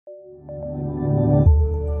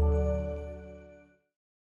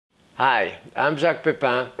Hi, I'm Jacques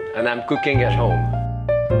Pépin and I'm cooking at home.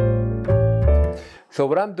 So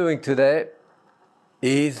what I'm doing today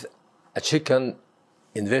is a chicken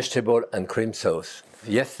in vegetable and cream sauce.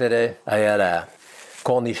 Yesterday I had a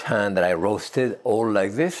Cornish hen that I roasted all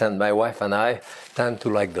like this, and my wife and I tend to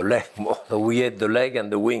like the leg more. So we ate the leg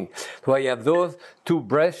and the wing. So I have those two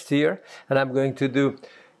breasts here, and I'm going to do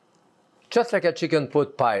just like a chicken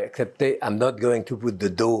pot pie, except I'm not going to put the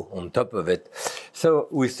dough on top of it. So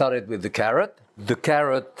we started with the carrot. The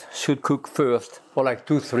carrot should cook first for like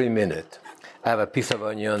 2-3 minutes. I have a piece of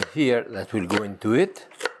onion here that will go into it.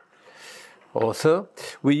 Also,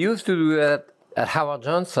 we used to do that at Howard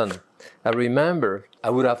Johnson. I remember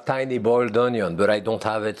I would have tiny boiled onion, but I don't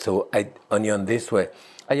have it, so I onion this way.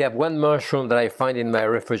 I have one mushroom that I find in my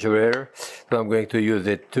refrigerator, so I'm going to use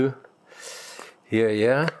it too. Here,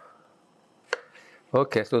 yeah.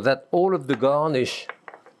 Okay, so that's all of the garnish.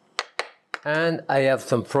 And I have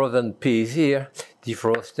some frozen peas here,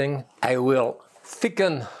 defrosting. I will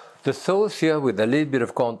thicken the sauce here with a little bit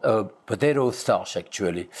of potato starch,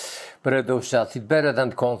 actually. Potato starch is better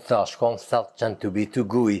than cornstarch. Cornstarch tends to be too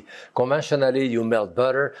gooey. Conventionally, you melt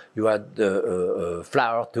butter, you add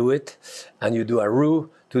flour to it, and you do a roux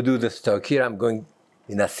to do the stock. Here I'm going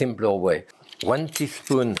in a simpler way. 1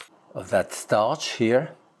 teaspoon of that starch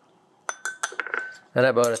here, and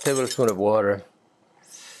about a tablespoon of water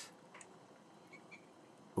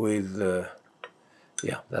with,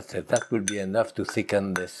 yeah, that's it. That will be enough to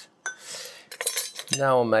thicken this.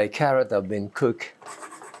 Now my carrot have been cooked,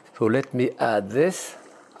 so let me add this.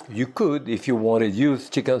 You could, if you wanted, use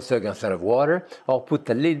chicken stock instead of water, or put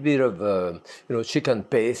a little bit of chicken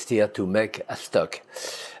paste here to make a stock.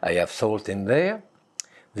 I have salt in there.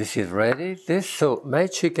 This is ready. So my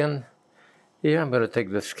chicken here, I'm going to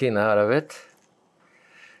take the skin out of it,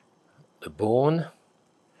 the bone.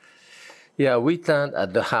 Yeah, we tend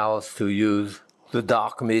at the house to use the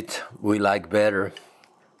dark meat we like better.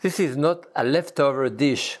 This is not a leftover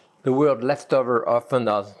dish. The word leftover often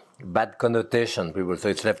has bad connotation. People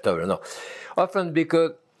say it's leftover. No. Often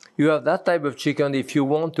because you have that type of chicken, if you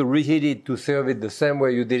want to reheat it to serve it the same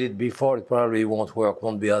way you did it before, it probably won't work,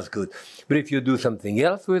 won't be as good. But if you do something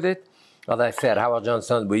else with it, as I said, Howard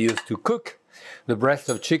Johnson, we used to cook the breast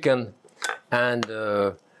of chicken and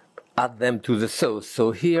add them to the sauce.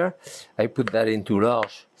 So here, I put that into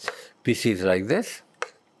large pieces like this.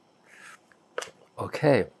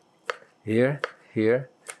 Okay, here, here,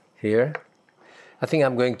 here. I think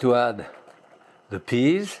I'm going to add the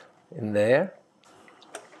peas in there.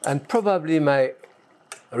 And probably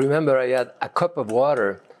remember I had a cup of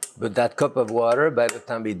water, but that cup of water, by the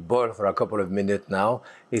time it boiled for a couple of minutes now,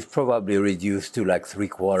 is probably reduced to like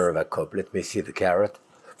 3/4 of a cup. Let me see the carrot.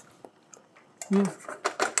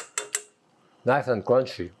 Nice and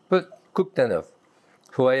crunchy, but cooked enough.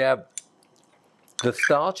 So I have the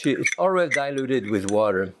starch, it's already diluted with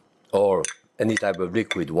water or any type of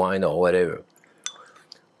liquid, wine or whatever.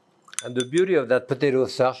 And the beauty of that potato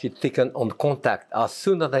starch, it's thickened on contact. As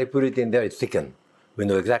soon as I put it in there, it's thickened. We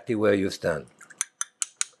know exactly where you stand.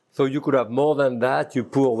 So you could have more than that. You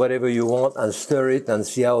pour whatever you want and stir it and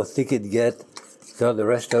see how thick it gets. Stir the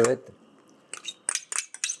rest of it.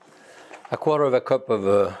 1/4 cup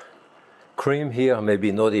of cream here,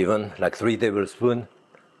 maybe not even, like 3 tablespoons.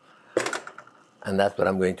 And that's what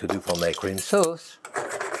I'm going to do for my cream sauce.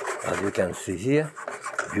 As you can see here,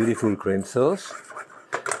 beautiful cream sauce.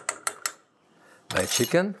 My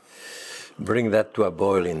chicken, bring that to a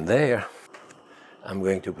boil in there. I'm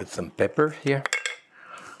going to put some pepper here.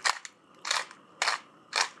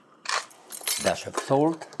 Dash of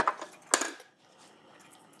salt.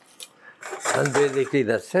 And basically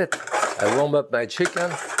that's it. I warm up my chicken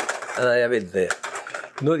and I have it there.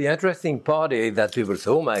 You know, the interesting part is that people say,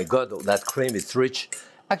 oh my God, that cream is rich.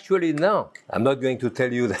 Actually, no. I'm not going to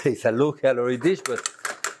tell you that it's a low-calorie dish, but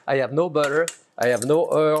I have no butter, I have no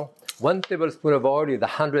oil. 1 tablespoon of oil is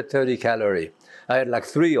 130 calories. I had like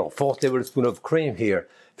 3 or 4 tablespoons of cream here,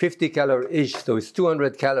 50 calories each, so it's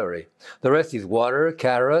 200 calories. The rest is water,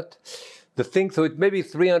 carrot, the thing, so it may be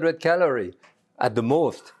 300 calories at the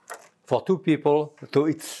most for 2 people. So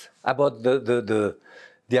it's about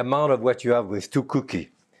the amount of what you have with 2 cookies.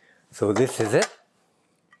 So this is it.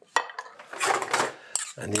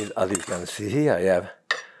 And as you can see here, I have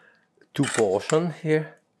 2 portions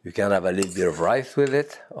here. You can have a little bit of rice with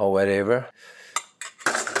it or whatever.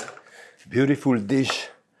 Beautiful dish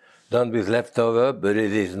done with leftover, but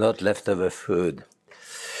it is not leftover food.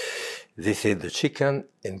 This is the chicken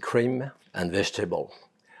in cream and vegetable.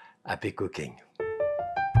 Happy cooking.